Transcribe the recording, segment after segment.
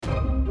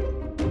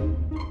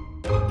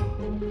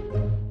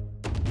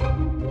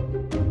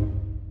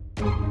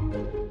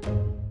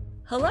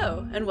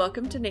Hello, and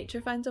welcome to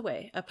Nature Finds a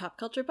Way, a pop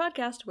culture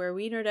podcast where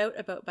we nerd out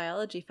about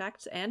biology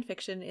facts and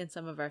fiction in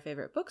some of our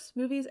favorite books,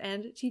 movies,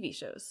 and TV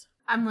shows.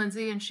 I'm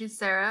Lindsay, and she's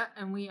Sarah,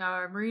 and we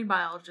are marine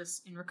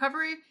biologists in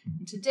recovery.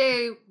 And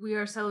today we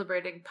are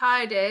celebrating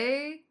Pi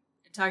Day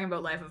and talking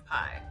about Life of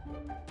Pi.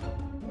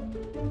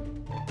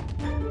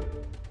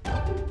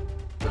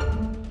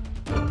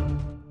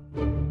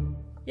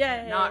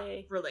 Yay! Not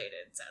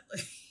related,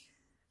 sadly.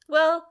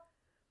 Well,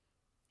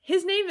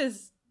 his name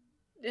is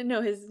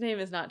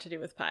not to do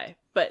with pie,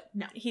 but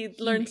No, he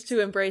learns to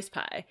embrace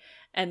pie,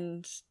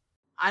 and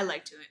I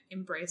like to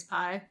embrace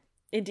pie.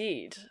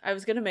 indeed, I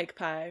was gonna make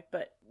pie,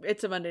 but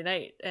it's a Monday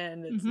night,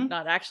 and it's Mhm.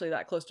 not actually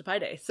that close to Pie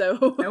Day,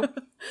 so Nope.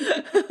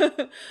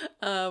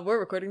 We're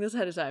recording this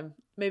ahead of time.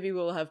 Maybe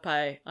we'll have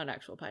pie on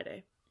actual Pie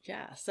Day.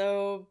 Yeah,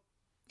 so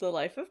The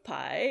Life of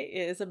Pi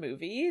is a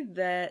movie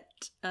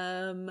that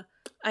I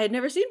had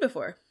never seen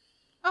before.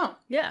 Oh,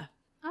 Yeah.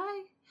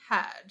 I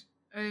had.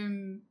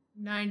 I'm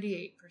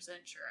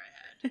 98% sure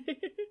I had.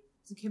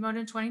 It came out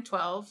in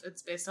 2012.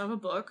 It's based off a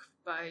book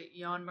by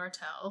Jan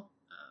Martel,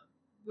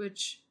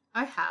 which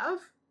I have,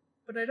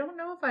 but I don't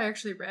know if I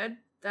actually read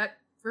that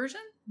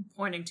version. I'm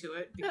pointing to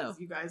it because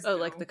you guys know.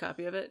 like the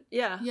copy of it?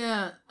 Yeah.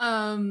 Yeah,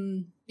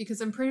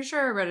 because I'm pretty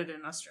sure I read it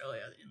in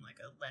Australia in like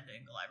a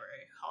lending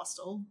library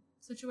hostel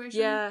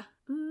situation. Yeah.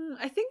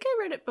 I think I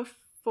read it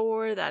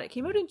before that. It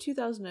came out in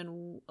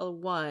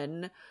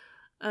 2001.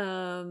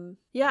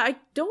 Yeah, I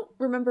don't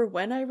remember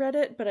when I read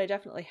it, but I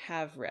definitely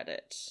have read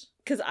it.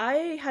 Because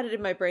I had it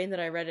in my brain that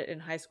I read it in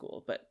high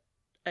school, but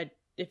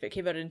if it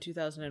came out in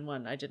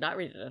 2001, I did not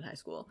read it in high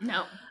school.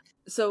 No.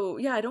 So,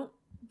 yeah, I don't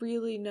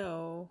really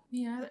know.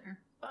 Me either.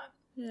 But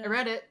Yeah. I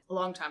read it a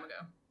long time ago.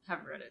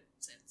 Haven't read it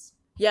since.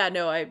 Yeah,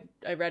 no, I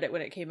read it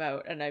when it came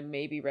out, and I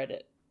maybe read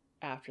it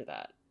after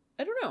that.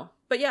 I don't know.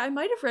 But yeah, I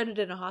might have read it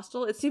in a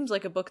hostel. It seems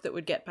like a book that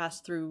would get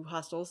passed through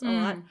hostels a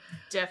lot.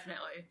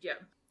 Definitely, yeah.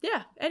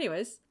 Yeah,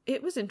 anyways,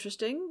 it was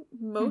interesting.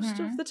 Most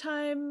of the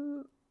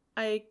time,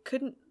 I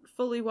couldn't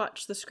fully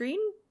watch the screen.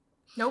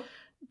 Nope.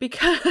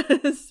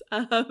 Because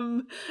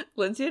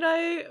Lindsay and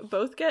I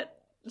both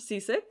get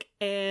seasick,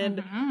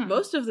 and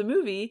most of the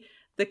movie,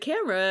 the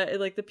camera,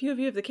 like the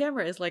POV of the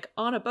camera is like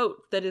on a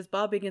boat that is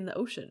bobbing in the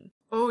ocean.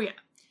 Oh, yeah.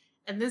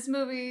 And this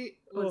movie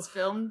was Oof.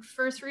 filmed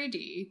for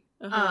 3D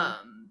Uh-huh.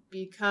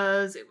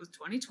 because it was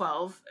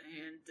 2012,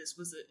 and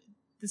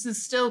this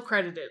is still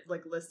credited,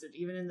 like listed,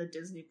 even in the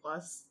Disney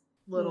Plus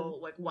little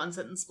like one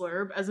sentence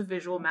blurb as a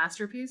visual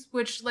masterpiece,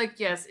 which like,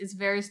 yes, is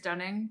very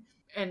stunning.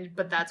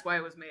 But that's why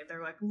it was made.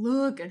 They're like,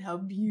 look at how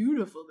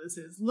beautiful this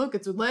is. Look,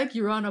 it's like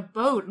you're on a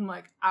boat. I'm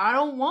like, I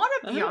don't want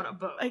to be on a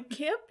boat. I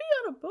can't be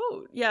on a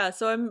boat. Yeah,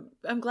 so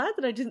I'm glad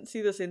that I didn't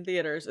see this in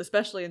theaters,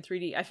 especially in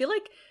 3D. I feel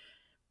like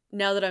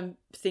now that I'm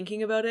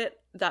thinking about it,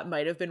 that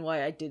might have been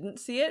why I didn't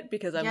see it,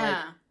 because I'm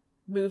like,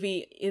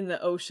 movie in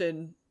the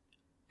ocean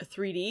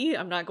 3D,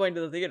 I'm not going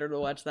to the theater to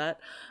watch that.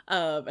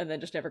 And then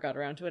just never got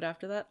around to it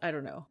after that. I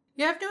don't know.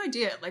 Yeah, I have no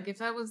idea. Like, if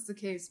that was the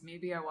case,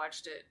 maybe I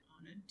watched it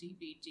on a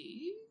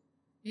DVD.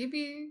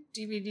 Maybe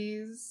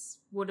DVDs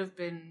would have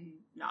been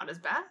not as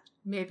bad.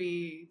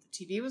 Maybe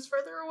the TV was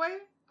further away.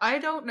 I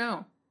don't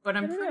know. But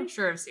I'm pretty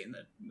sure I've seen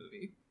the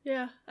movie.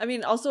 Yeah. I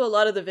mean, also a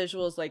lot of the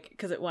visuals, like,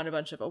 because it won a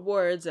bunch of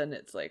awards and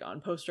it's like on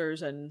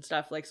posters and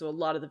stuff, like, so a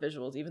lot of the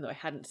visuals, even though I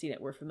hadn't seen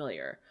it, were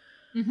familiar.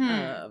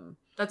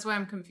 That's why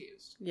I'm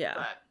confused. Yeah.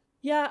 But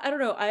yeah, I don't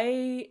know.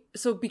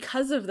 So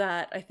because of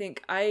that, I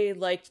think I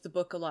liked the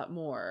book a lot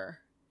more,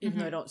 even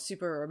though I don't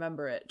super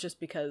remember it, just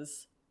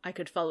because I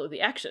could follow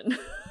the action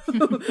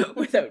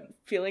without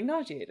feeling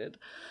nauseated.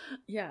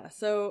 Yeah,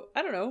 so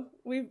I don't know.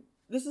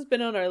 This has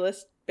been on our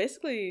list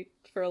basically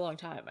for a long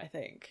time, I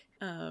think.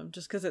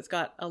 Just because it's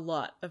got a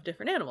lot of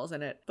different animals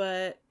in it.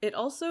 But it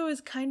also is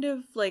kind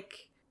of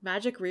like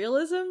magic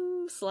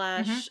realism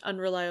 /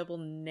 unreliable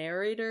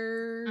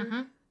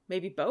narrator.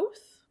 Maybe both?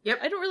 Yep.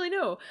 I don't really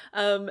know.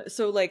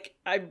 So like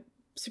I'm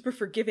super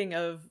forgiving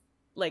of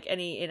like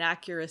any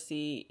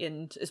inaccuracy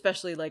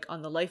especially like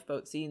on the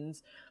lifeboat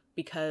scenes,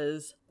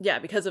 because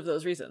of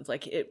those reasons.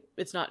 Like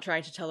it's not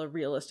trying to tell a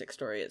realistic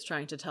story, it's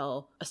trying to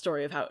tell a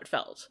story of how it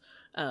felt.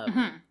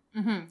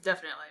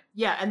 Definitely.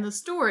 Yeah, and the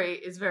story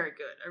is very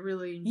good. I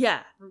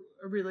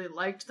really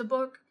liked the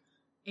book,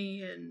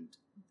 and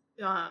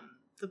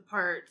the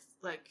part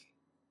like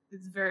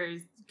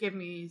gave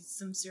me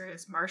some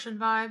serious Martian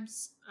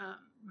vibes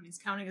when he's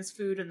counting his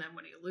food, and then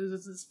when he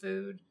loses his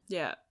food,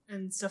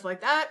 and stuff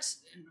like that,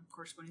 and of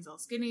course when he's all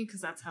skinny, because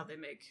that's how they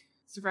make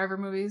Survivor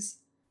movies.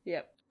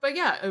 Yep. But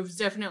yeah,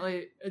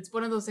 it's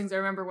one of those things I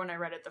remember when I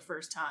read it the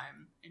first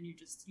time, and you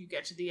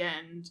get to the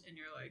end and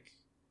you're like,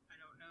 I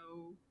don't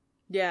know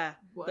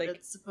what like,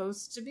 it's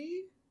supposed to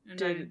be.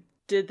 And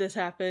did this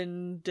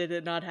happen? Did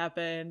it not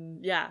happen?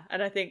 Yeah.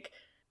 And I think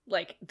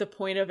like the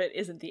point of it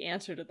isn't the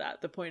answer to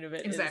that. The point of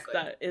it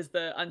is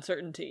the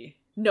uncertainty.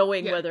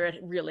 Knowing whether it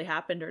really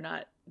happened or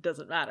not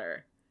doesn't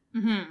matter.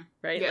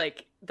 Right? Yeah.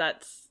 Like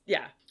that's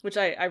which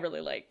I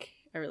really like.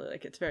 I really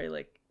like. It's very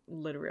like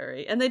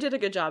literary. And they did a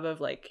good job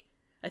of like,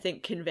 I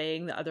think,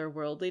 conveying the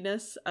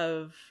otherworldliness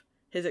of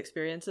his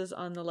experiences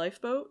on the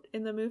lifeboat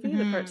in the movie,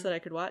 the parts that I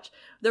could watch.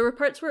 There were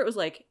parts where it was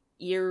like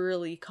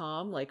eerily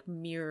calm, like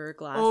mirror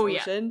glass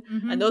ocean,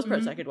 and those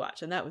parts I could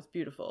watch, and that was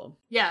beautiful.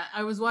 Yeah,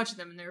 I was watching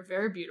them and they were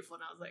very beautiful,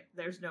 and I was like,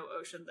 there's no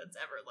ocean that's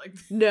ever like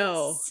this.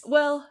 No.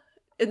 Well,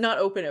 not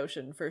open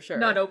ocean for sure.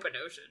 Not open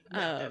ocean. No,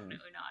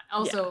 definitely not.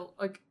 Also,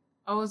 like,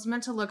 I was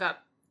meant to look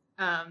up,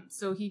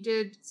 so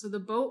the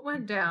boat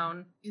went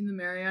down in the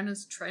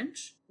Marianas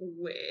Trench,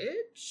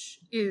 which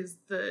is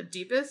the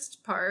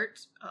deepest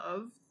part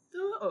of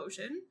the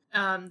ocean.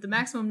 The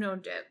maximum known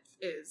depth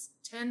is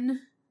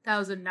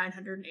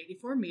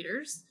 10,984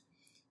 meters.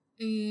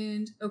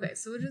 And, okay,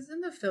 so it is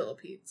in the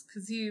Philippines,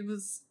 because he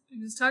was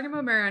talking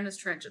about Marianas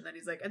Trench, and then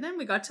he's like, and then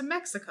we got to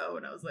Mexico,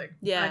 and I was like,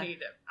 I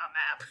need a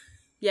map.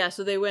 Yeah,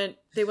 so they went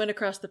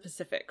across the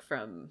Pacific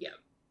from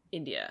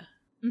India.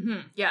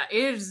 Mm-hmm. Yeah,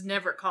 it is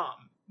never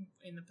calm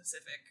in the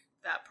Pacific,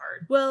 that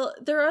part. Well,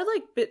 there are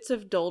like bits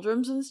of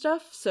doldrums and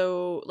stuff,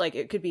 so like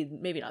it could be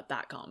maybe not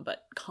that calm,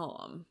 but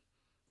calm.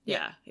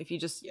 Yeah, if you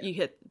just you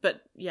hit,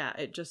 but yeah,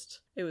 it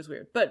was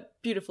weird, but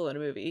beautiful in a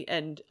movie,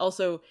 and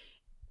also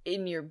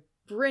in your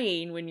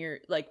brain when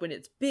you're like when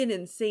it's been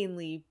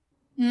insanely.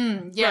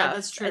 Yeah,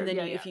 that's true. And then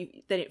if you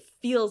then it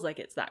feels like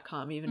it's that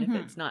calm, even if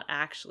it's not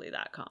actually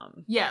that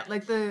calm. Yeah,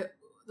 like the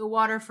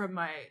water from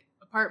my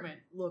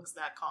apartment looks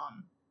that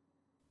calm.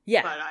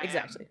 Yeah, but I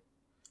exactly. Am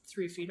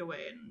 3 feet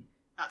away, and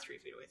not 3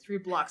 feet away, 3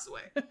 blocks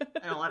away,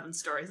 and 11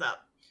 stories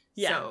up.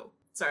 Yeah. So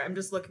sorry, I'm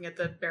just looking at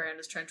the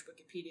Marianas Trench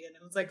Wikipedia, and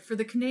it was like, for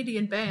the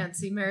Canadian band,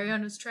 see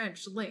Marianas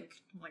Trench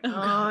link. I'm like,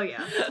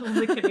 yeah,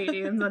 only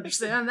Canadians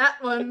understand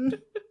that one.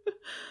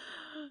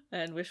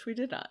 And wish we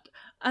did not.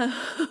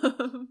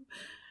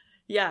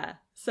 Yeah,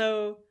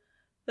 so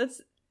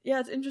it's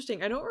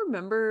interesting. I don't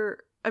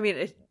remember. I mean,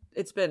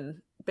 it's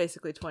been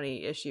basically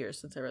 20-ish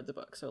years since I read the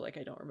book, so like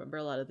I don't remember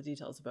a lot of the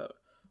details about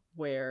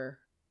where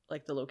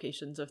like the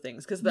locations of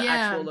things, because the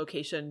actual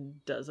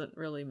location doesn't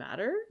really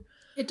matter.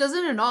 It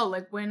doesn't at all.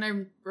 Like when I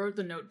wrote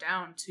the note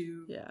down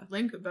to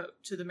link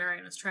to the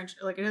Marianas Trench,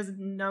 like it has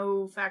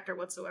no factor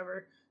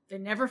whatsoever. They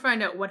never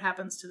find out what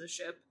happens to the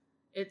ship.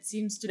 It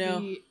seems to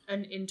be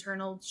an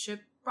internal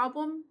ship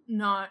problem,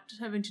 not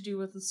having to do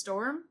with the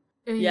storm.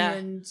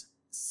 And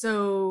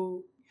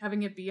so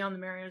having it be on the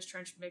Marianas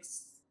Trench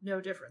makes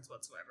no difference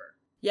whatsoever.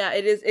 Yeah,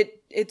 it is.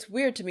 It's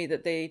weird to me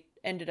that they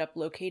ended up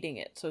locating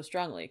it so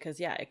strongly, because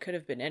it could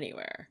have been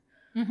anywhere.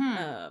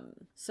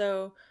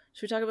 So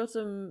should we talk about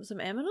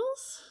some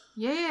animals?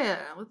 Yeah,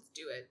 let's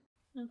do it.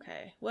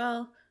 Okay.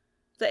 Well,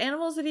 the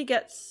animals that he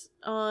gets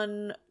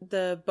on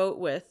the boat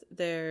with,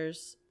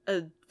 there's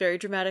a very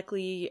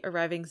dramatically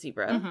arriving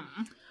zebra,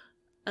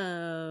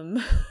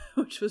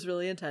 which was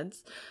really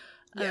intense.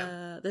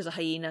 There's a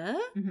hyena.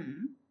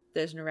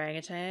 There's an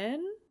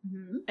orangutan.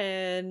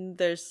 And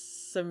there's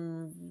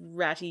some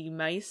ratty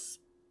mice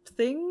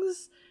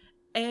things,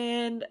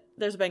 and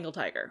there's a Bengal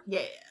tiger.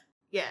 Yeah.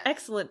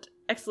 Excellent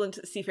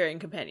seafaring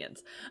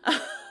companions.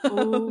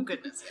 Oh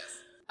goodness, yes.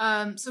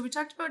 So we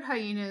talked about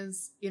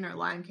hyenas in our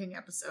Lion King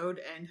episode,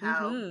 and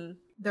how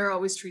they're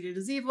always treated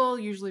as evil,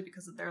 usually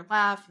because of their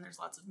laugh, and there's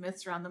lots of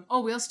myths around them.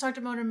 Oh, we also talked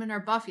about them in our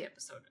Buffy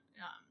episode.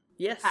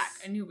 Yes. Pack.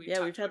 I knew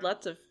we've had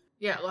lots of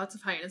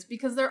hyenas,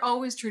 because they're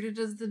always treated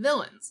as the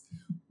villains.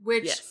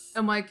 Which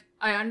I'm like,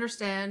 I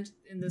understand.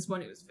 In this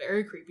one, it was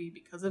very creepy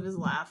because of his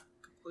laugh.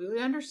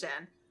 Completely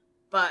understand.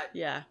 But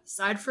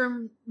aside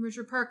from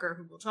Richard Parker,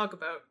 who we'll talk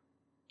about,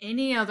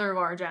 any other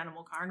large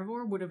animal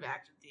carnivore would have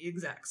acted the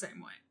exact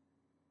same way.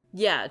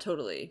 Yeah,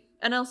 totally.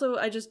 And also,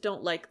 I just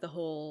don't like the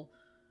whole,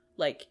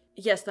 like,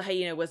 yes, the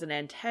hyena was an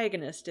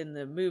antagonist in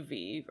the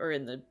movie or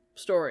in the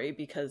story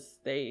because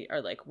they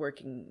are like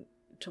working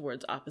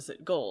towards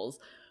opposite goals.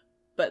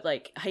 But,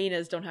 like,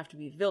 hyenas don't have to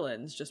be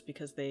villains just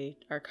because they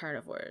are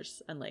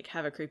carnivores and, like,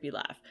 have a creepy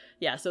laugh.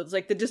 Yeah, so it's,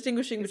 like, the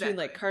distinguishing between,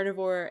 like,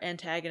 carnivore,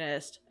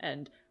 antagonist,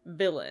 and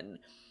villain.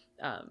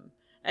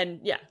 And,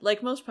 yeah,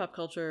 like most pop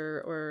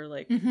culture or,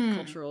 like,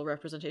 cultural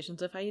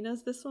representations of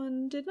hyenas, this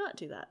one did not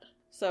do that.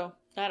 So,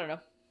 I don't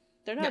know.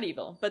 They're not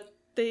evil, but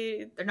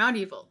they're not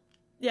evil.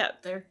 Yeah.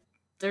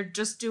 They're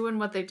just doing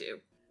what they do.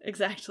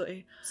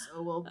 Exactly.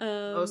 So will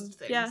most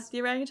things. Yeah,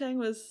 the orangutan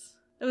was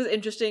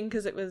interesting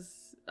because it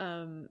was...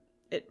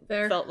 It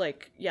felt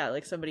like,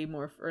 like somebody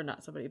more, or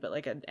not somebody, but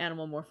like an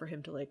animal more for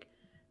him to like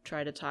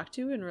try to talk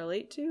to and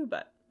relate to,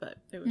 but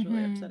it was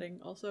really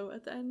upsetting also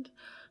at the end.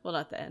 Well,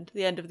 not the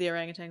end of the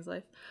orangutan's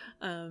life.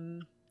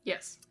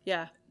 Yes.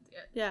 Yeah.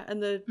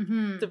 And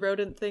the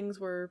rodent things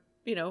were,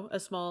 a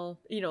small,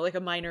 like a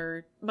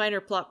minor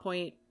plot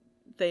point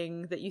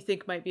thing that you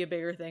think might be a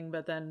bigger thing,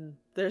 but then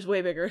there's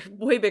way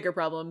bigger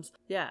problems.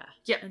 Yeah.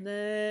 Yeah. And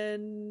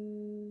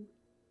then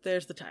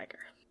there's the tiger.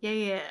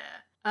 Yeah.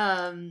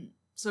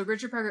 So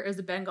Richard Parker is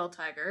a Bengal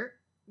tiger,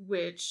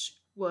 which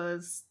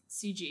was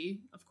CG,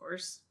 of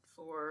course,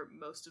 for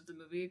most of the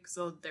movie.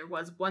 So there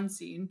was one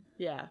scene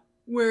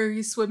where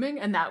he's swimming,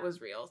 and that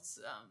was real,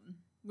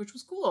 which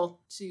was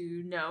cool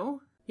to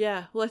know.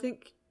 Yeah, well, I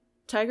think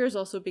tigers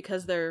also,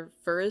 because their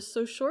fur is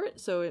so short,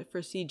 so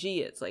for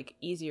CG it's like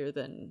easier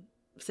than,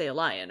 say, a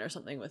lion or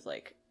something with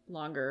like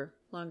longer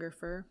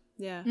fur.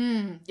 Yeah.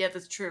 Yeah,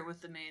 that's true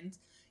with the manes.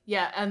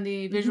 Yeah, and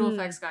the visual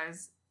effects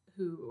guys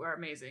who are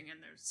amazing,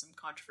 and there's some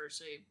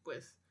controversy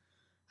with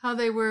how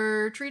they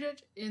were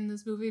treated in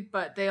this movie,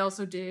 but they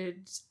also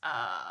did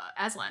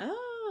Aslan.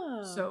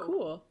 Oh, so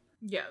cool.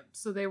 Yeah,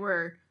 so they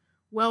were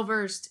well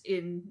versed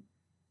in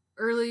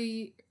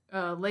late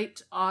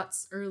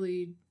aughts,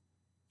 early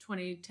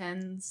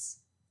 2010s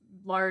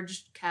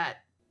large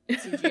cat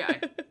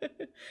CGI.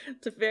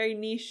 It's a very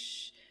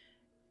niche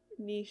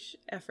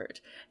effort.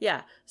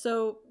 Yeah.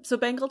 So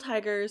Bengal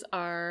tigers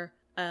are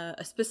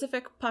a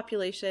specific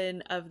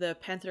population of the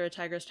Panthera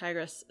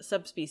tigris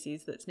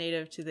subspecies that's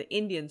native to the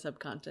Indian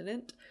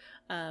subcontinent.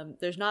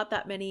 There's not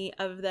that many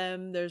of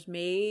them. There's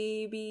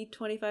maybe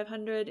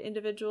 2,500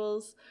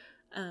 individuals.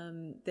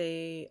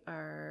 They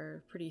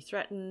are pretty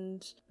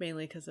threatened,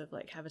 mainly because of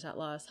like habitat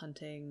loss,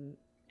 hunting,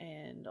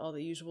 and all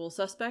the usual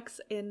suspects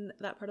in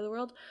that part of the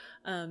world.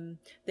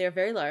 They are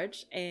very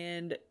large,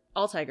 and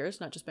all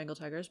tigers, not just Bengal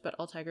tigers, but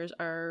all tigers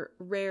are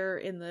rare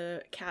in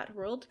the cat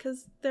world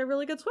because they're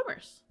really good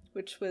swimmers,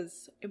 which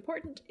was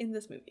important in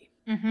this movie.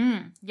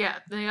 Yeah,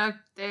 they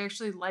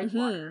actually like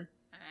water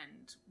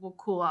and will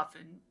cool off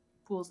in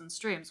pools and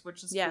streams,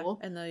 which is cool.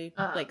 And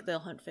they'll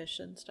hunt fish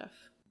and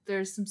stuff.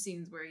 There's some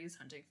scenes where he's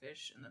hunting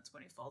fish, and that's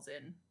when he falls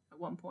in at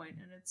one point,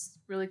 and it's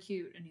really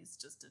cute, and he's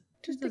just a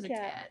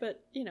cat,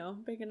 but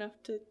big enough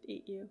to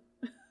eat you.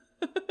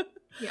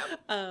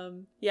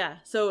 Yeah.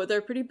 So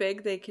they're pretty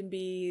big. They can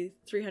be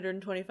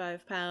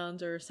 325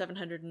 pounds or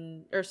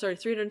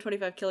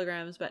 325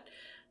 kilograms, but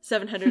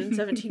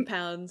 717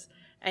 pounds,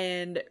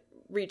 and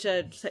reach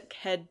a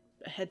head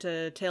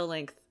to tail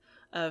length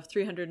of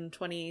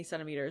 320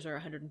 centimeters or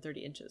 130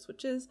 inches,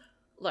 which is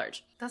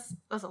large. That's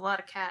a lot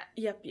of cat.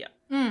 Yep.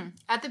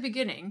 At the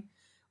beginning,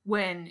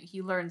 when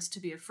he learns to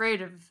be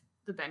afraid of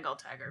the Bengal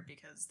tiger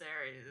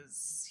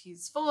because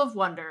he's full of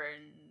wonder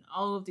and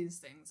all of these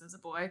things as a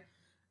boy,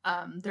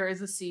 there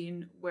is a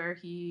scene where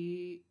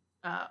he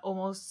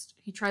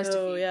tries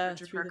to feed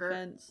Richard Parker,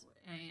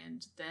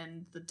 and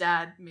then the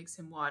dad makes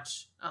him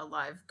watch a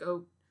live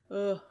goat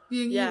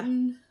being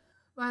eaten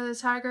by the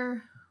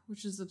tiger,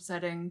 which is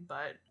upsetting,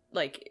 but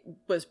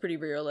was pretty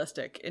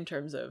realistic in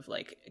terms of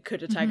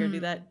could a tiger do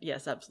that?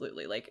 Yes,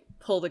 absolutely.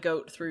 Pull the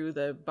goat through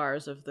the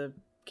bars of the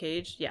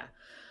cage.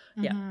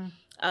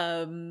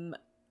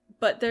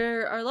 But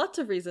there are lots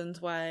of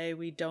reasons why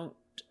we don't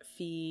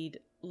feed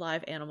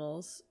live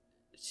animals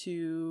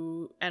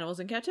to animals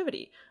in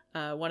captivity.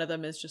 One of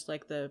them is just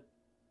the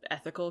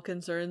ethical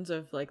concerns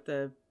of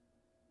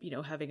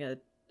having a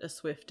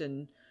swift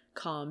and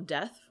calm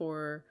death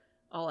for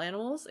all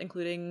animals,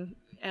 including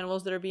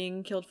animals that are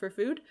being killed for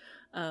food.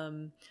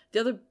 The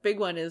other big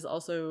one is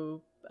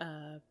also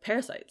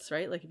parasites,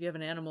 right? If you have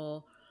an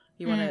animal,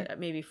 you want to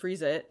maybe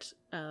freeze it,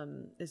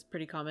 is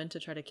pretty common to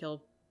try to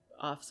kill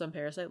off some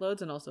parasite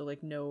loads and also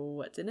know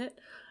what's in it.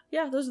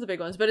 Yeah, those are the big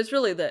ones, but it's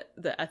really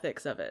the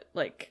ethics of it.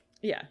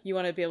 You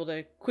want to be able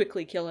to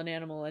quickly kill an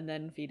animal and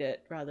then feed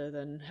it rather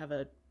than have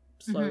a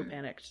slow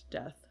panicked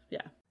death.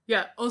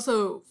 Yeah,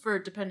 also for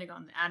depending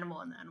on the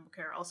animal and the animal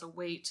care, also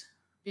weight,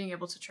 being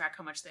able to track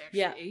how much they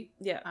actually ate.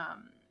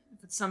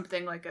 If it's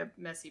something like a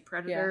messy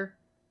predator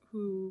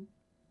who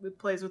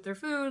plays with their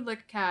food, like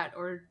a cat,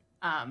 or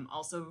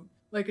also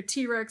like a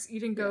T-Rex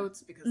eating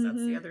goats, because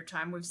that's the other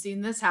time we've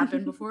seen this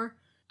happen before.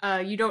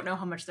 You don't know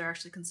how much they're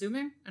actually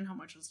consuming and how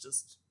much is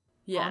just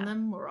on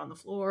them or on the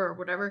floor or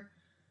whatever.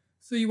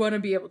 So you want to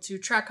be able to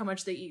track how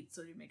much they eat,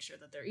 so you make sure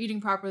that they're eating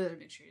properly,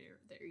 make sure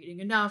they're eating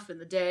enough in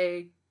the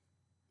day,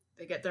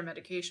 they get their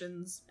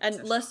medications.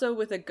 And less so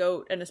with a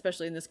goat, and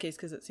especially in this case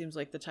because it seems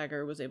like the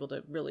tiger was able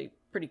to really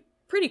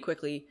pretty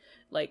quickly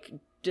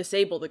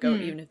disable the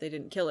goat even if they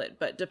didn't kill it.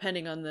 But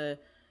depending on the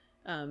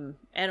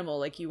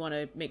animal, you want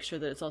to make sure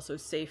that it's also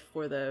safe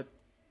for the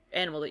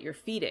animal that you're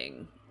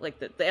feeding,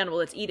 the animal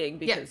that's eating,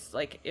 because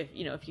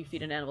if you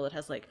feed an animal that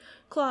has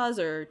claws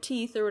or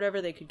teeth or whatever,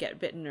 they could get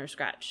bitten or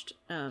scratched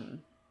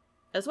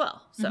as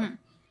well. So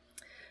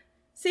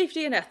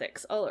safety and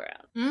ethics all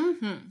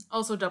around.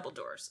 Also double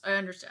doors. I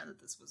understand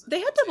that this was they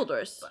had double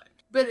doors,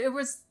 but it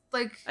was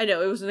I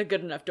know it wasn't a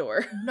good enough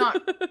door. not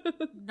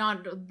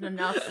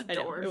enough doors. I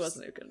know, it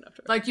wasn't a good enough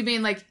door. You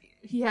mean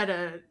he had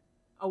a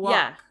walk?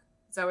 Yeah.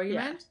 Is that what you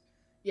meant?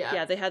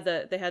 Yeah. They had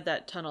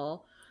that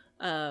tunnel,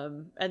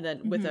 and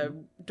then with a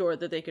door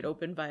that they could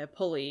open via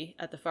pulley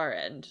at the far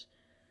end.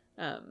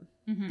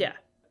 Yeah,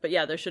 but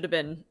there should have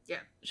been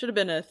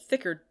a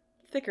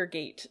thicker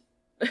gate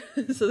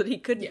so that he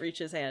couldn't reach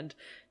his hand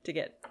to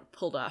get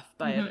pulled off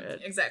by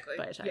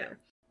by a tiger.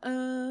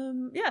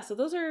 So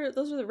those are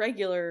the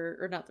regular,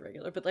 or not the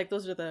regular, but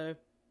those are the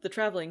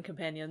traveling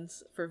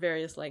companions for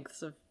various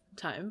lengths of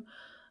time.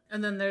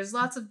 And then there's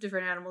lots of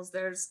different animals.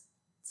 There's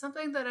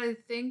something that I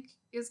think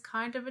is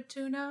kind of a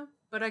tuna,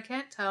 but I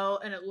can't tell,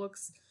 and it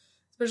looks,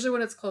 especially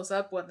when it's close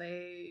up, when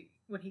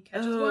he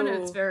catches one,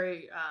 it's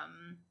very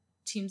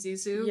Team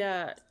Zissou.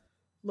 Yeah.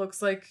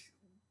 Looks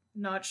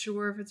not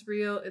sure if it's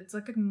real. It's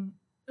a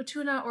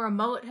tuna or a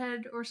mullet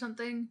head or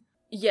something.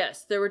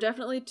 Yes, there were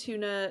definitely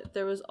tuna.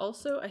 There was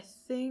also, I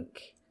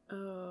think,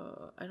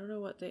 Oh, I don't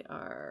know what they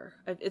are.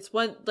 It's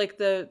one, like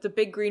the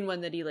big green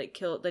one that he like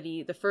killed,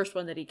 the first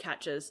one that he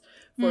catches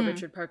for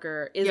Richard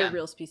Parker is a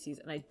real species,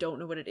 and I don't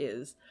know what it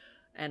is.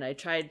 And I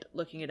tried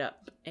looking it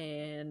up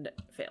and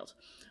failed.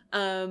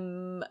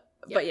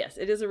 But yes,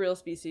 it is a real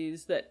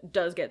species that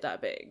does get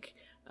that big.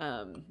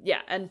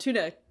 And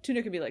tuna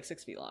can be like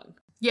 6 feet long.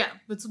 Yeah,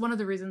 it's one of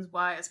the reasons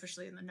why,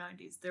 especially in the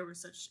 90s, there were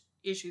such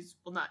issues,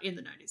 well, not in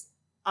the 90s,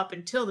 up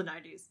until the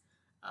 90s,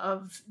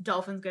 of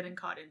dolphins getting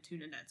caught in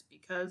tuna nets,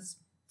 because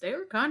they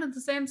were kind of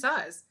the same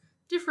size.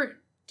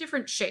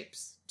 Different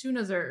shapes.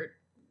 Tunas are,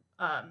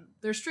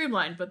 they're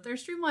streamlined, but they're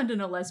streamlined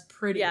in a less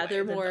pretty way. Yeah,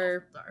 they're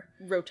more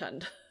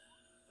rotund.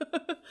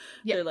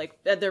 Yeah.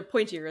 They're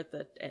pointier at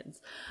the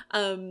ends.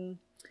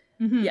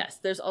 Yes,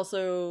 there's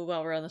also,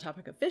 while we're on the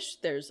topic of fish,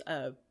 there's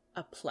a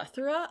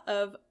plethora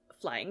of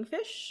flying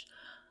fish.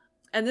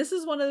 And this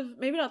is one of,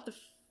 maybe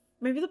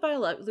the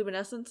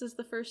bioluminescence is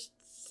the first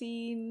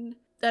scene.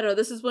 I don't know,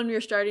 this is when we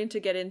were starting to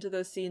get into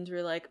those scenes where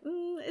you're like,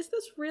 is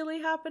this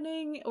really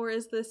happening? Or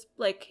is this,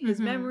 like, his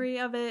memory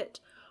of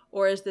it?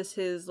 Or is this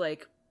his,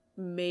 like,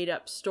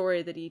 made-up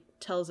story that he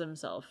tells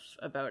himself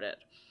about it?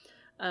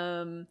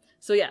 So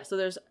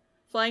there's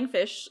flying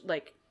fish,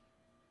 like,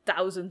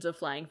 thousands of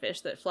flying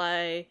fish that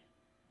fly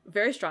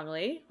very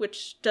strongly,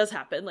 which does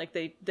happen. Like,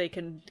 they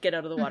can get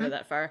out of the water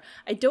that far.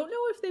 I don't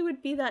know if they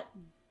would be that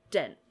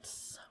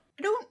dense.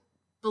 I don't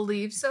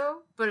believe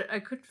so, but I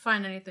couldn't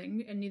find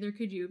anything, and neither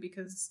could you,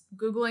 because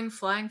Googling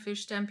flying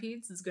fish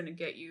stampedes is going to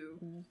get you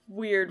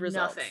weird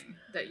results. Nothing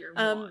that you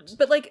want.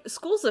 But, like,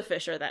 schools of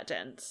fish are that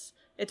dense.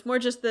 It's more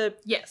just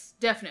Yes,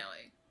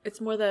 definitely. It's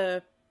more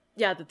that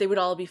they would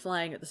all be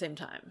flying at the same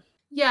time.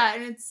 Yeah,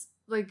 and it's,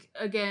 like,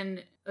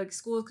 again, like,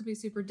 schools could be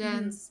super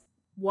dense.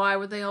 Why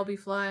would they all be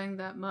flying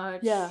that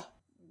much? Yeah.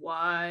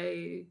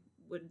 Why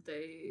would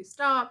they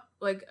stop?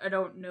 Like, I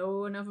don't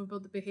know enough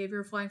about the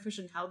behavior of flying fish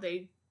and how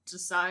they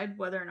decide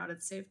whether or not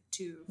it's safe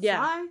to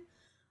fly.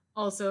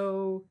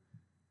 Also,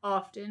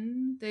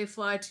 often they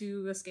fly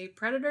to escape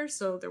predators,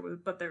 so there was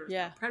no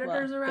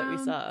predators around that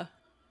we saw,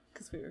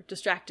 because we were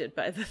distracted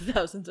by the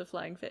thousands of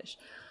flying fish.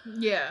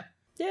 Yeah,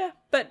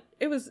 but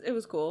it was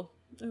cool.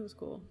 It was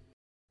cool.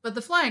 But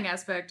the flying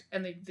aspect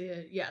and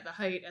the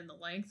height and the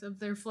length of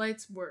their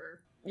flights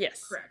were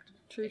correct.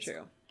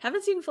 True.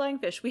 Haven't seen flying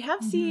fish. We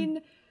have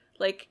seen,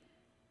 like,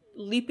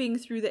 leaping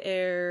through the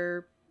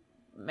air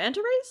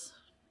manta rays.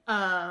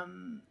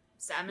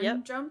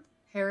 Salmon jump,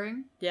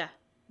 herring. Yeah.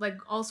 Like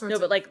all sorts. No,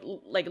 but like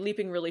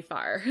leaping really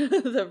far.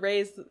 The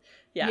rays.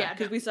 Yeah,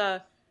 because we saw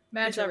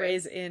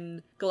rays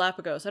in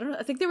Galapagos. I don't know.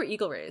 I think they were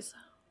eagle rays.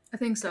 I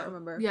think so. I don't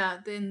remember. Yeah.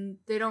 Then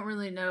they don't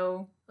really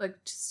know, like,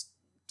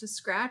 to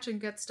scratch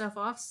and get stuff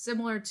off.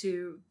 Similar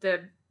to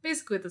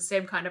basically the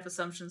same kind of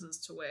assumptions as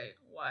to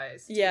why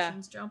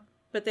cetaceans jump.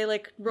 But they,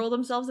 like, roll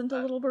themselves into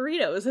little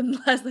burritos and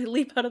as they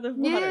leap out of the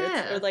water.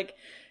 Yeah. Or like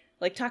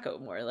taco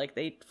more. Like,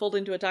 they fold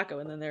into a taco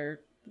and then their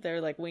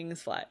like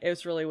wings fly. It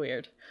was really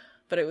weird,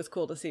 but it was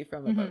cool to see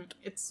from a boat.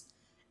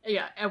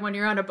 And when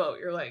you're on a boat,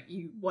 you're like,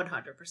 you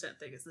 100%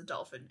 think it's the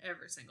dolphin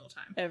every single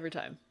time. Every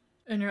time.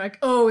 And you're like,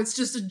 oh, it's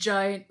just a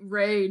giant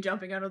ray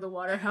jumping out of the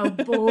water. How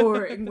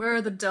boring. Where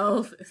are the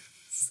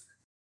dolphins?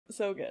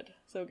 So good.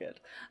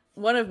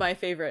 One of my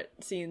favorite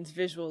scenes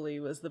visually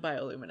was the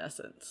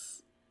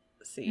bioluminescence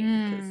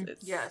scene.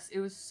 Yes, it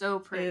was so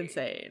pretty.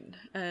 Insane.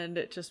 And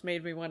it just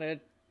made me want to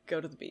go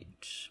to the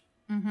beach.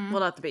 Well,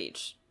 not the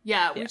beach.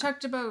 Yeah, we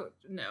talked about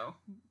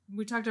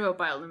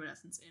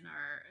bioluminescence in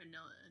our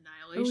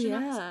Annihilation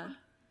episode.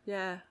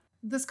 Yeah.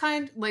 This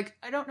kind, like,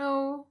 I don't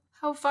know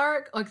how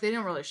far, like, they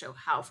didn't really show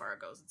how far it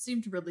goes. It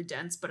seemed really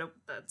dense, but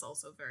that's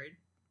also very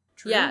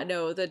true. Yeah,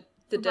 no, the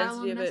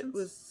density of it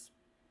was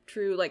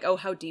true. Like,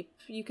 how deep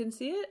you can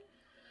see it.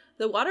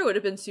 The water would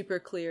have been super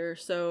clear,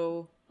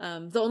 so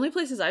the only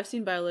places I've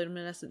seen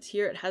bioluminescence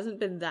here, it hasn't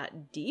been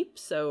that deep,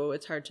 so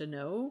it's hard to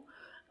know.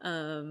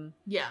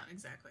 Yeah,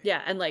 exactly.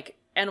 Yeah, and, like,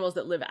 animals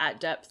that live at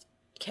depth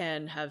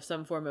can have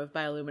some form of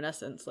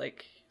bioluminescence.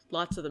 Like,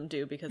 lots of them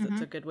do, because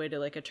it's a good way to,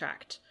 like,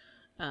 attract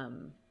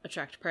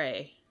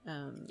prey.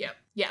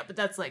 But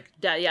that's like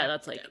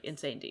that's like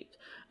insane deep.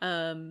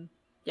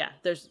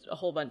 There's a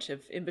whole bunch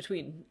of in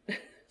between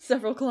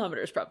several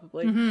kilometers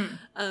probably.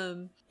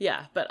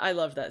 But I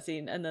loved that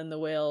scene. And then the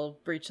whale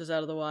breaches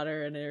out of the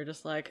water and they're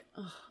just like,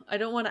 oh, I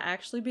don't want to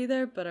actually be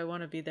there, but I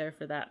want to be there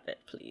for that bit,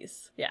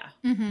 please.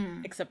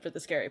 Except for the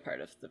scary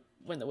part of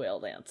when the whale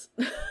lands.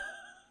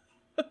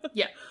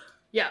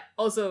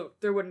 Also,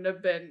 there wouldn't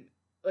have been,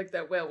 like,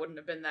 that whale wouldn't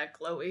have been that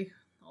glowy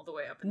all the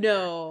way up.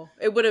 No,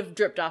 it would have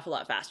dripped off a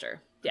lot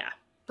faster. Yeah.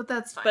 But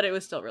that's fine. But it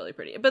was still really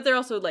pretty. But they're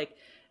also, like,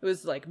 it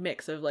was, like,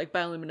 mix of, like,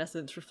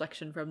 bioluminescence,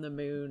 reflection from the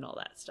moon, all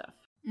that stuff.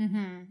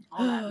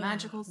 All that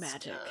magical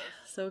magic. Stuff.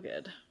 So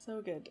good.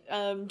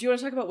 Do you want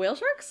to talk about whale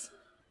sharks?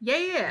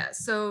 Yeah.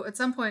 So at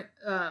some point,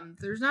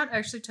 there's not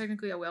actually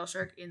technically a whale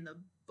shark in the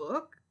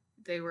book.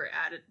 They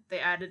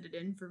added it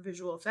in for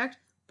visual effect,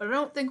 but I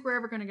don't think we're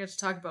ever going to get to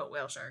talk about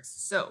whale sharks.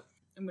 So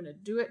I'm going to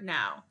do it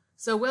now.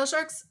 So whale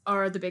sharks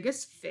are the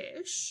biggest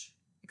fish,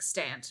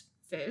 extant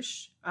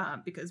fish,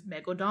 because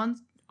megalodons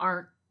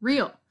aren't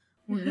Real.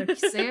 We're going to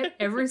say it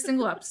every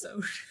single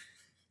episode.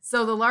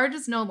 So the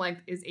largest known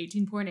length is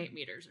 18.8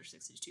 meters or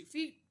 62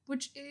 feet,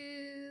 which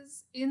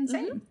is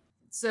insane. Mm-hmm.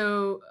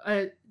 So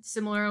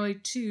similarly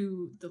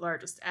to the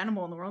largest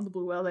animal in the world, the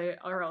blue whale, they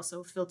are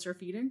also filter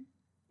feeding.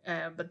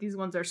 But these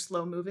ones are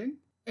slow moving.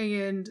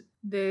 And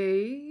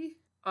they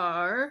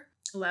are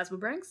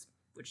elasmobranchs,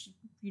 which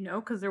you know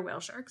because they're whale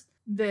sharks.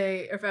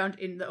 They are found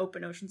in the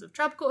open oceans of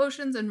tropical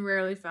oceans and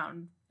rarely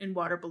found in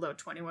water below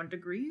 21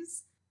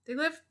 degrees. They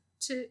live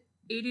to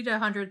 80 to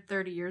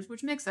 130 years,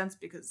 which makes sense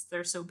because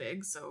they're so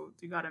big, so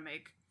you gotta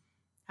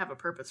have a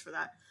purpose for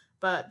that.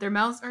 But their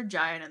mouths are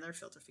giant and they're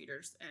filter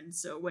feeders, and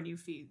so when you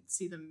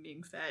see them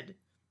being fed,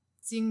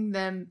 seeing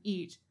them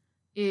eat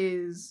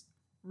is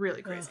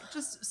really crazy.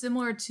 Just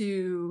similar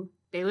to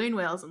baleen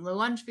whales and low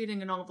lunge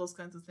feeding and all of those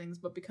kinds of things,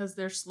 but because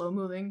they're slow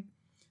moving,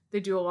 they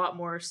do a lot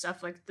more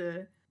stuff like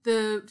the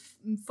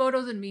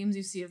photos and memes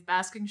you see of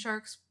basking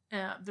sharks.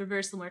 They're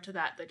very similar to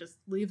that. They just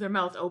leave their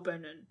mouth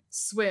open and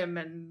swim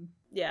and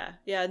yeah,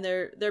 and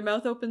their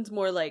mouth opens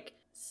more like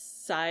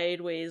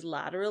sideways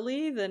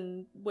laterally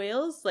than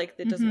whales. Like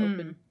it doesn't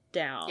open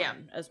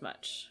down as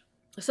much.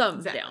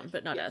 Some down,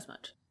 but not as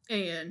much.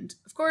 And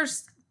of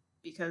course,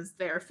 because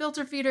they are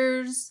filter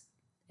feeders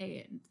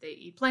and they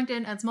eat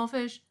plankton and small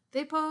fish,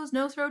 they pose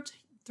no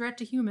threat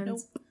to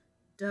humans. Nope.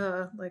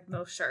 Duh, like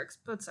most sharks.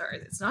 But sorry,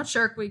 it's not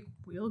Shark Week.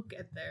 We'll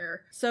get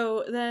there.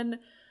 So then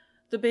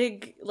the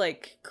big,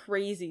 like,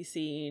 crazy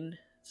scene,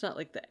 it's not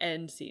like the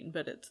end scene,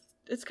 but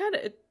it's kind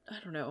of, I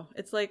don't know.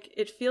 It's like,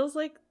 it feels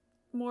like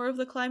more of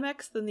the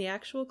climax than the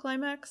actual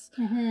climax.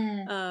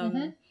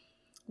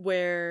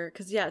 Where,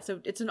 because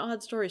so it's an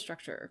odd story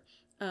structure.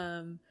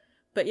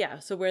 But yeah,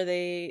 so where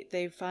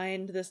they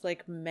find this,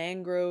 like,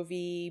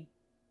 mangrove-y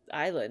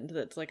island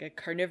that's like a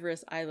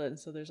carnivorous island,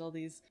 so there's all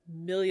these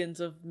millions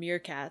of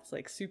meerkats,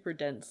 like super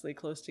densely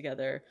close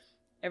together.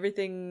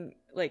 Everything,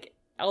 like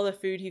all the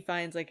food he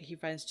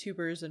finds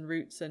tubers and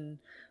roots and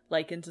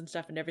lichens and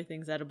stuff, and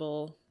everything's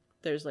edible.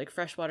 There's like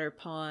freshwater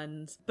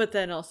ponds, but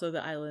then also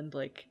the island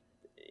like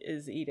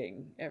is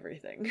eating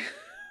everything.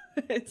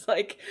 It's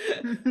like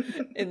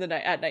in the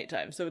night, at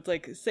nighttime, so it's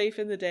like safe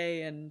in the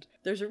day, and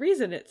there's a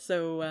reason it's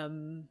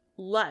so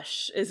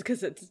lush is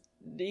because it's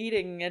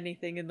eating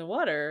anything in the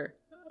water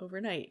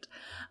overnight.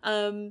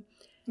 I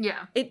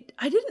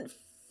didn't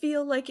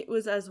feel like it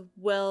was as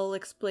well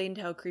explained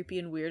how creepy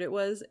and weird it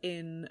was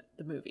in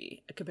the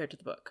movie compared to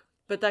the book,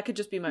 but that could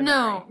just be my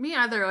memory. No, me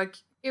either. Like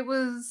it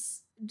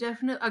was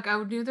definitely like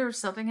I knew there was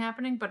something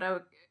happening, but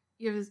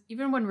it was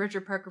even when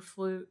Richard Parker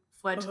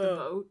fled to the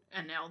boat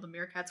and all the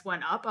meerkats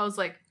went up, I was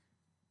like,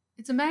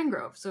 it's a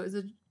mangrove, so is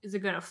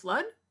it gonna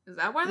flood? Is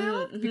that why they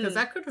left? Because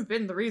that could have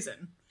been the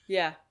reason.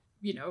 Yeah,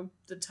 you know,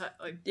 the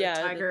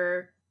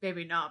tiger.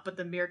 Maybe not, but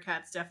the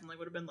meerkats definitely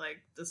would have been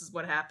like, this is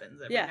what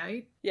happens every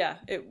night. Yeah.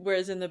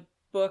 Whereas in the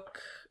book,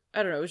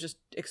 I don't know, it was just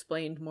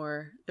explained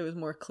more. It was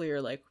more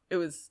clear. Like, it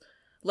was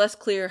less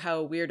clear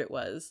how weird it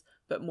was,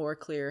 but more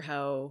clear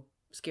how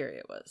scary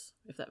it was,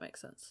 if that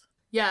makes sense.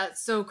 Yeah,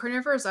 so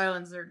carnivorous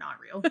islands are not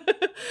real.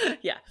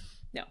 Yeah,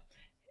 no.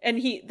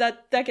 And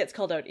that gets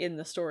called out in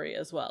the story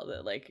as well,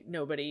 that, like,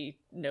 nobody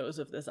knows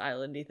of this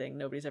islandy thing.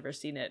 Nobody's ever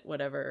seen it,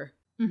 whatever.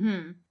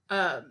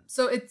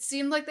 So it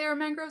seemed like they were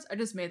mangroves. I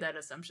just made that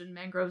assumption.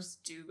 Mangroves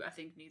do, I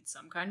think, need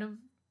some kind of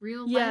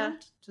real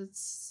land to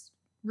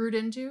root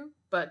into,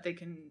 but they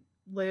can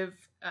live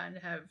and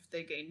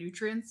they gain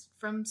nutrients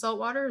from salt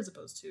water as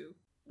opposed to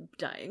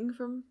dying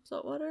from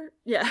salt water.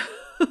 Yeah.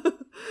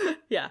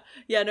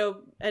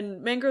 No,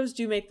 and mangroves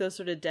do make those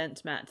sort of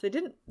dense mats.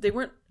 They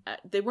weren't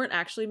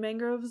actually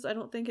mangroves. I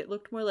don't think. It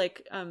looked more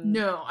like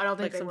no, I don't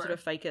think like some sort of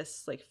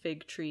ficus, like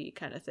fig tree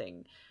kind of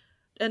thing.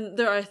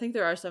 And I think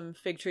there are some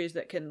fig trees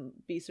that can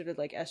be sort of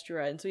like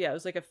estuarine. And so yeah, it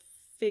was like a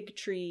fig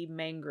tree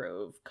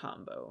mangrove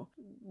combo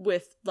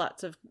with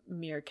lots of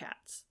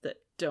meerkats that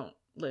don't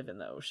live in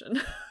the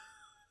ocean.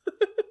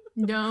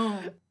 No,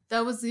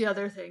 that was the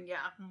other thing. Yeah,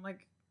 I'm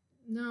like,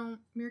 no,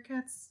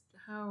 meerkats.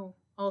 How?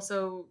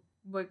 Also,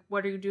 like,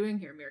 what are you doing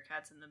here,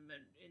 meerkats in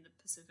the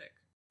Pacific?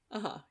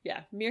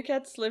 Yeah,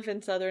 meerkats live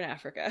in southern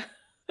Africa.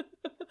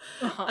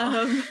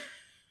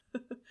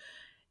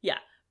 Yeah,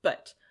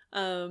 but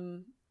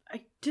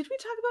did we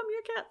talk about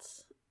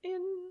meerkats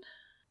in?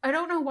 I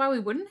don't know why we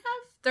wouldn't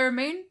have. They're a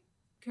main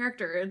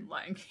character in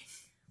Lion King,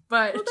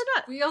 but they're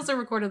not. We also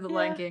recorded the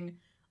Lion King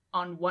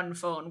on one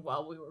phone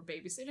while we were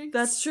babysitting.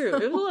 That's true.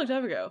 It was a long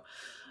time ago.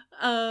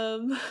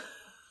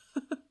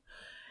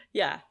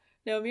 Yeah.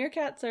 No,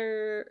 meerkats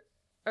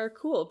are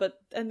cool,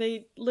 and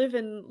they live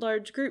in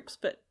large groups,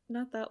 but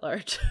not that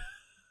large.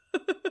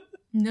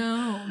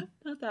 No,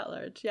 not that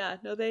large. Yeah.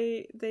 No,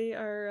 they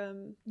are.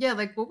 Yeah,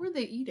 like what were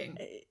they eating?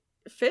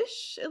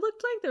 Fish. It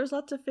looked like there was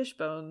lots of fish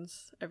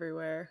bones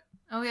everywhere.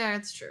 Oh yeah,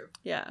 it's true.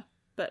 Yeah,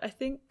 but I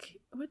think,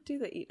 what do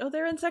they eat? Oh,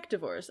 they're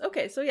insectivores.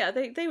 Okay, so yeah,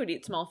 they would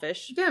eat small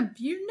fish. Yeah,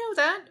 you know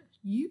that.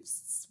 You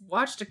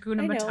watched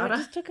Hakuna Matata. I know, it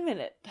just took a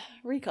minute.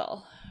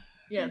 Recall.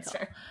 Yeah, it's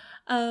fair.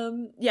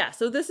 Yeah,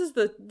 so this is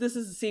the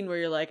scene where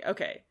you're like,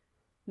 okay,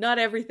 not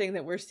everything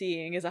that we're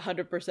seeing is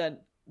 100%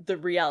 the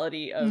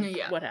reality of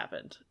what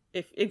happened.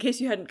 If in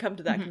case you hadn't come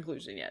to that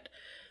conclusion yet,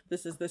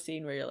 this is the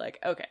scene where you're like,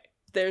 okay,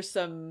 there's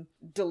some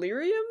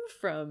delirium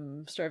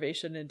from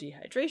starvation and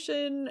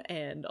dehydration,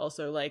 and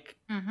also like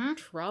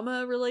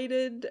trauma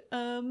related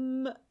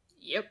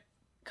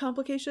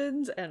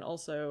complications, and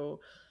also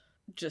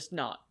just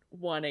not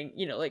wanting,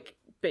 you know, like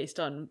based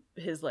on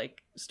his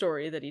like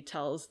story that he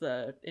tells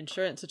the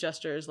insurance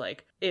adjusters,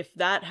 like if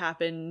that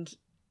happened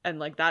and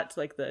like that's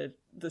like the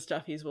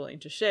stuff he's willing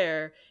to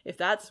share, if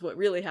that's what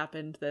really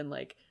happened, then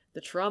like the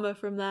trauma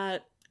from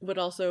that would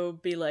also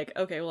be like,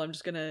 okay, well, I'm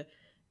just gonna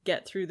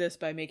get through this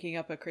by making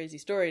up a crazy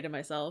story to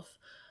myself.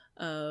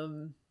 But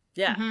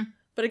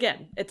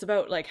again, it's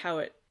about like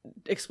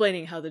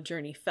explaining how the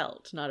journey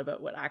felt, not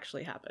about what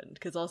actually happened,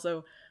 because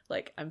also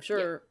like I'm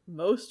sure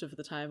most of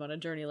the time on a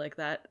journey like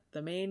that,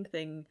 the main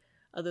thing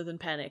other than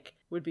panic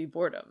would be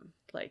boredom,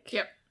 like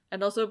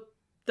and also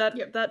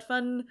that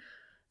fun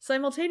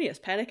simultaneous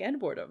panic and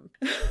boredom.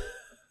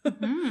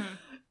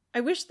 I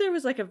wish there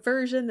was like a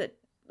version that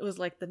was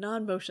like the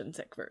non-motion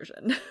sick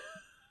version.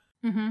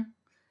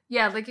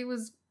 Yeah, like it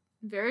was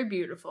very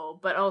beautiful,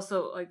 but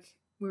also like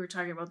we were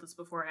talking about this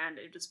beforehand,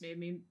 it just made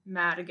me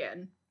mad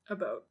again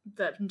about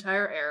that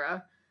entire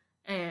era,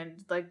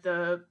 and like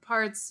the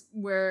parts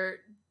where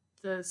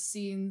the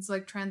scenes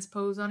like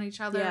transpose on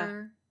each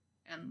other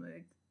and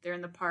like they're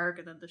in the park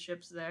and then the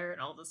ship's there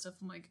and all this stuff.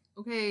 I'm like,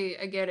 okay,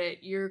 I get it,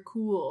 you're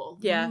cool.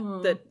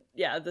 The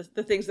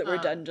things that were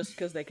done just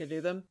because they could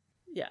do them.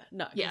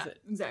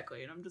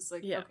 Exactly. And I'm just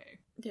like, okay.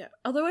 Yeah.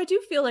 Although I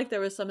do feel like there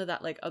was some of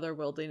that like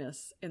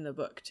otherworldliness in the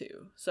book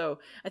too. So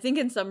I think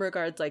in some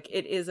regards, like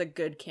it is a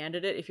good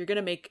candidate if you're going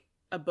to make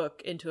a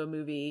book into a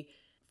movie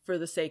for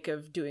the sake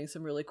of doing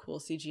some really cool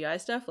CGI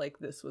stuff. Like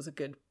this was a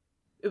good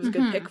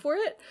pick for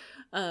it.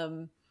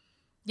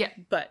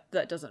 But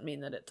that doesn't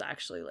mean that it's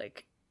actually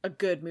like a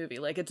good movie.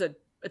 Like it's an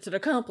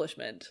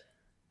accomplishment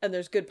and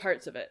there's good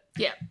parts of it.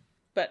 Yeah.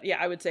 But yeah,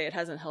 I would say it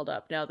hasn't held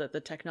up now that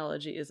the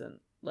technology isn't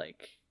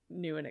like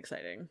new and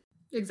exciting.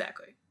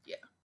 Exactly. Yeah.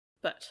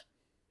 But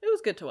it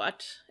was good to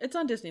watch. It's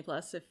on Disney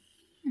Plus if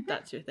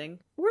that's your thing.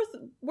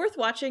 Worth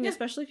watching,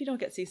 especially if you don't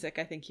get seasick.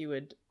 I think you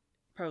would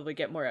probably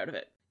get more out of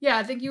it. Yeah,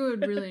 I think you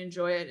would really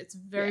enjoy it. It's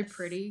very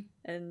pretty.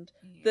 And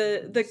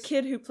the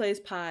kid who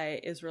plays Pi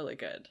is really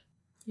good.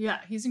 Yeah,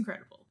 he's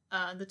incredible.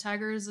 The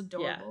tiger is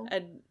adorable. Yeah,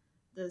 and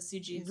the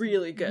CG is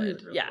really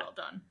good. Really well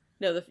done.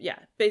 No,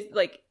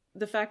 like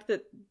the fact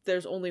that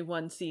there's only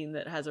one scene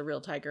that has a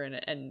real tiger in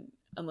it, and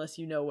unless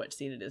you know what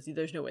scene it is,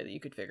 there's no way that you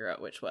could figure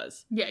out which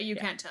was. Yeah, you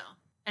can't tell.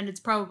 And it's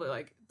probably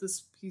like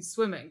this, he's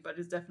swimming, but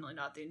it's definitely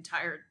not the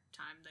entire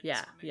time that he's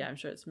swimming. Yeah, I'm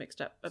sure it's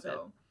mixed up a bit.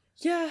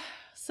 Yeah,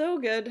 so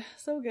good.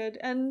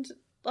 And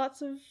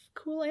lots of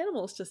cool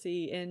animals to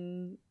see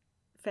in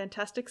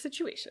fantastic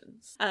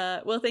situations.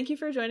 Well, thank you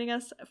for joining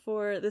us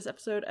for this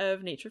episode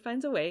of Nature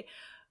Finds a Way.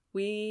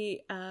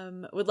 We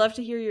would love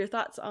to hear your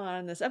thoughts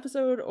on this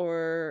episode,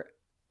 or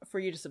for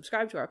you to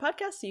subscribe to our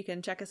podcast. So you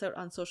can check us out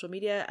on social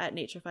media at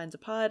Nature Finds a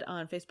Pod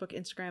on Facebook,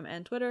 Instagram,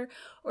 and Twitter,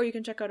 or you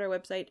can check out our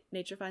website,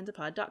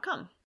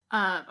 naturefindsaPod.com.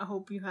 I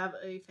hope you have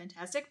a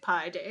fantastic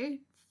Pi Day,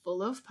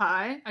 full of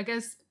pie. I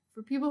guess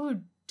for people who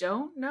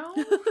don't know,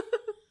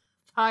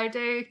 Pi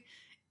Day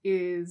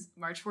is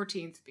March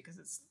 14th because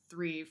it's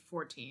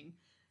 3/14.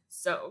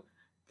 So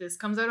this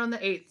comes out on the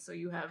 8th, so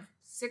you have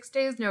 6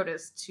 days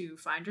notice to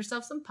find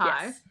yourself some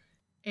pie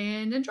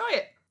and enjoy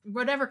it.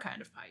 Whatever kind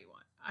of pie you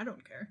want. I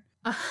don't care.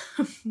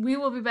 We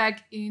will be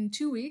back in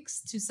 2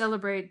 weeks to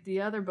celebrate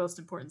the other most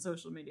important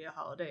social media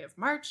holiday of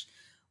March,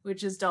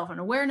 which is Dolphin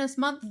Awareness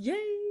Month. Yay!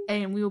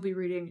 And we will be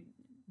reading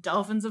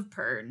Dolphins of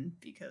Pern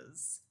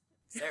because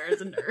Sarah's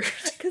a nerd.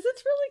 Because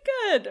it's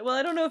really good. Well,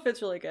 I don't know if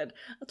it's really good.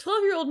 A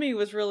 12-year-old me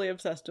was really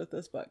obsessed with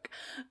this book.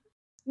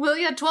 Well,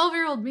 yeah,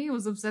 12-year-old me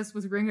was obsessed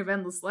with Ring of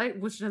Endless Light,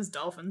 which has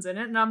dolphins in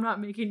it, and I'm not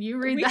making you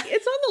read that.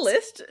 It's on the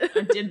list.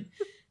 I did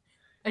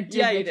make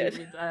you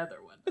read the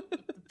other one,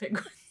 with the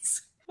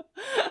penguins.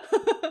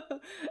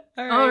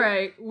 All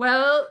right.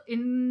 Well,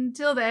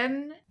 until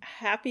then,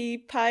 happy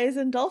pies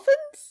and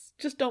dolphins.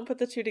 Just don't put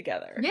the two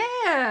together.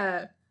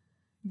 Yeah,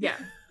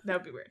 that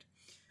would be weird.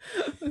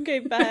 Okay,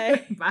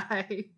 bye. Bye.